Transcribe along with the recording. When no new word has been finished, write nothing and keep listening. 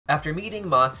After meeting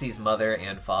Moxxie's mother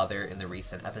and father in the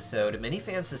recent episode, many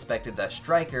fans suspected that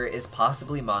Striker is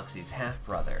possibly Moxxie's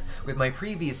half-brother, with my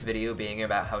previous video being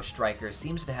about how Striker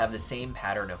seems to have the same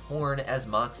pattern of horn as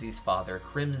Moxxie's father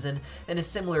Crimson and a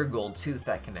similar gold tooth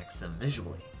that connects them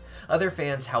visually. Other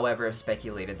fans, however, have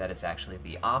speculated that it's actually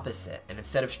the opposite, and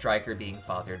instead of Striker being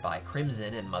fathered by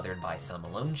Crimson and mothered by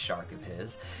some loan shark of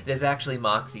his, it is actually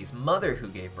Moxxie's mother who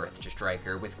gave birth to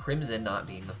Striker, with Crimson not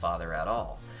being the father at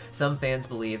all. Some fans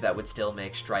believe that would still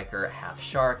make Striker half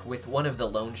shark, with one of the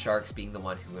loan sharks being the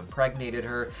one who impregnated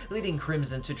her, leading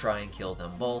Crimson to try and kill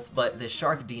them both, but the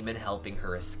shark demon helping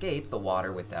her escape the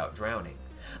water without drowning.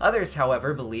 Others,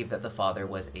 however, believe that the father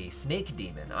was a snake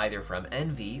demon, either from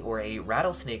envy or a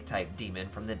rattlesnake-type demon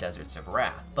from the deserts of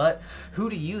Wrath. But who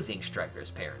do you think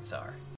Striker's parents are?